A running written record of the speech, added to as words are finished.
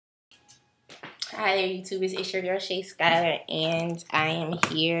Hi there, YouTubers. It's your girl shayskyler, and I am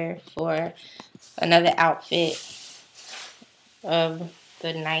here for another outfit of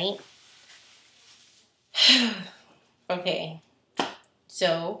the night. Okay,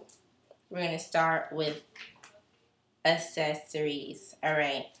 so we're gonna start with accessories. All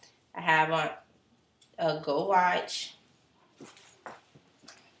right, I have on a Go Watch.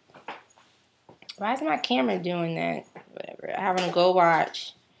 Why is my camera doing that? Whatever. I have on a Go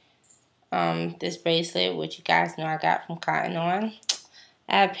Watch. This bracelet, which you guys know I got from Cotton On.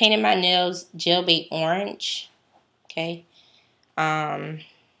 I have painted my nails jailbait orange. Okay. My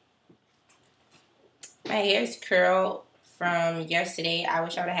hair is curled from yesterday. I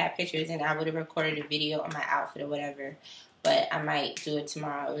wish I would have had pictures and I would have recorded a video on my outfit or whatever. But I might do it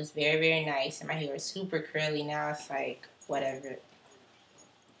tomorrow. It was very, very nice. And my hair is super curly now. It's like, whatever.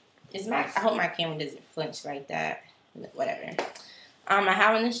 I hope my camera doesn't flinch like that. Whatever. I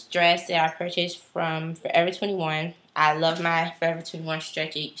have on this dress that I purchased from Forever 21. I love my Forever 21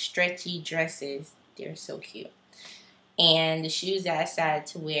 stretchy dresses. They're so cute. And the shoes that I decided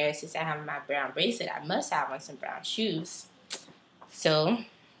to wear, since I have my brown bracelet, I must have on some brown shoes. So,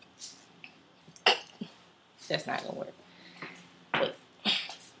 that's not going to work. Wait.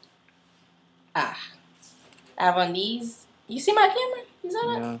 I have on these. You see my camera? You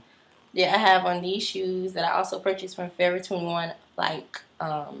saw that? Yeah, I have on these shoes that I also purchased from Forever 21, like,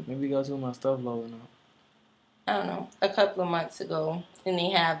 maybe go to my stuff low enough. I don't know, a couple of months ago. And they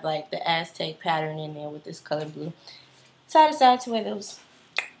have, like, the Aztec pattern in there with this color blue. So I decided to wear those.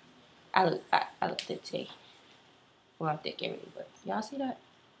 I looked at today. Well, I'm thick every day, but y'all see that?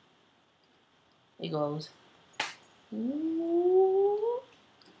 It goes. Ooh.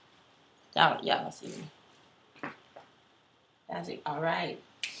 Y'all don't see me. That's it. All right.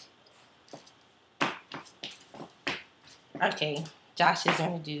 Okay. Josh is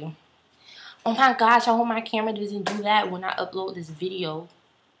going to do. Oh my gosh, I hope my camera doesn't do that when I upload this video.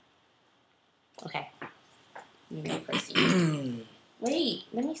 Okay. You may proceed. Wait,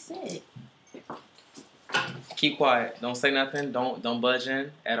 let me sit. Keep quiet. Don't say nothing. Don't budge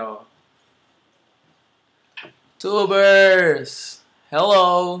in at all. Tubers!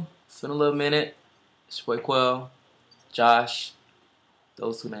 Hello! It's been a little minute. It's your boy Quell, Josh.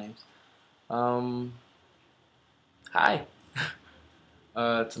 Those two names. Hi.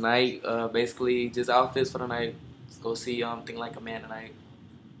 Tonight, basically just outfits for the night. Let's go see Think Like a Man tonight.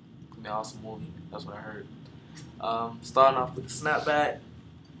 It's gonna be an awesome movie. That's what I heard. Starting off with the snapback.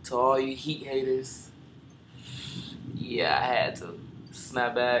 To all you heat haters. Yeah, I had to.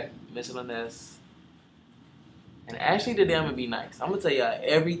 Snapback, Michelin-esque. And actually today I'm gonna be nice. I'm gonna tell y'all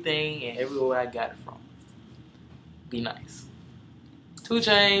everything and everywhere I got it from. Be nice. 2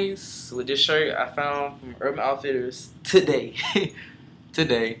 Chainz with this shirt I found from Urban Outfitters today.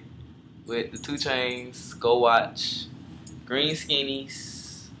 Today. With the 2 Chainz, Go Watch, green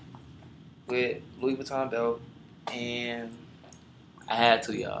skinnies with Louis Vuitton belt. And I had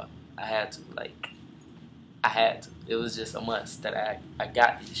to, y'all. I had to. It was just a must that I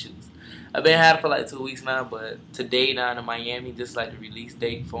got these shoes. I've been had it for like 2 weeks now, but today down in Miami, this is like the release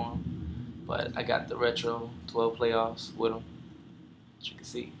date for them. But I got the retro 12 playoffs with them, as you can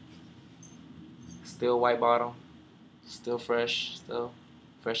see. Still white bottom, still fresh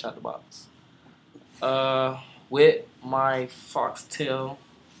out the box. With my foxtail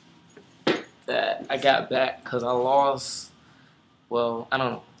that I got back because I lost. Well, I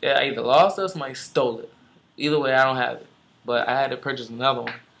don't know. Yeah, I either lost it or somebody stole it. Either way, I don't have it. But I had to purchase another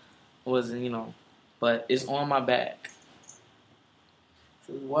one. It wasn't, but it's on my back. It's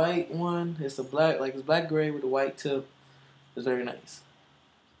a white one. It's a black, it's black gray with a white tip. It's very nice.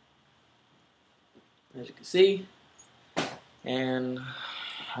 As you can see. And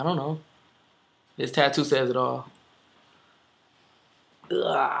I don't know. This tattoo says it all.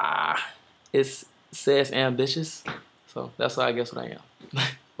 It says ambitious. So that's why I guess what I am.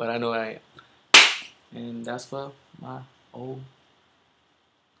 But I know what I am. And that's for my OOTN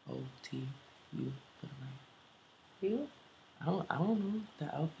for the night. You? I don't know the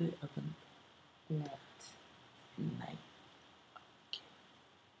outfit of the night. Okay.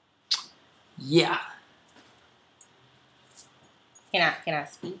 Yeah. Can I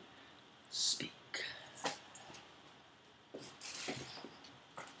speak? Speak.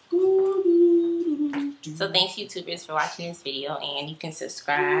 So thanks YouTubers for watching this video, and you can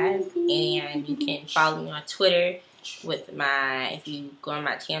subscribe and you can follow me on Twitter with if you go on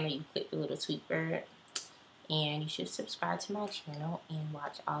my channel, you click the little tweet bird, and you should subscribe to my channel and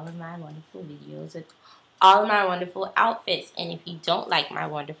watch all of my wonderful videos with all of my wonderful outfits. And if you don't like my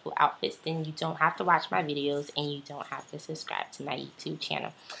wonderful outfits, then you don't have to watch my videos and you don't have to subscribe to my YouTube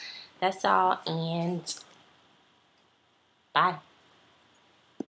channel. That's all, and bye.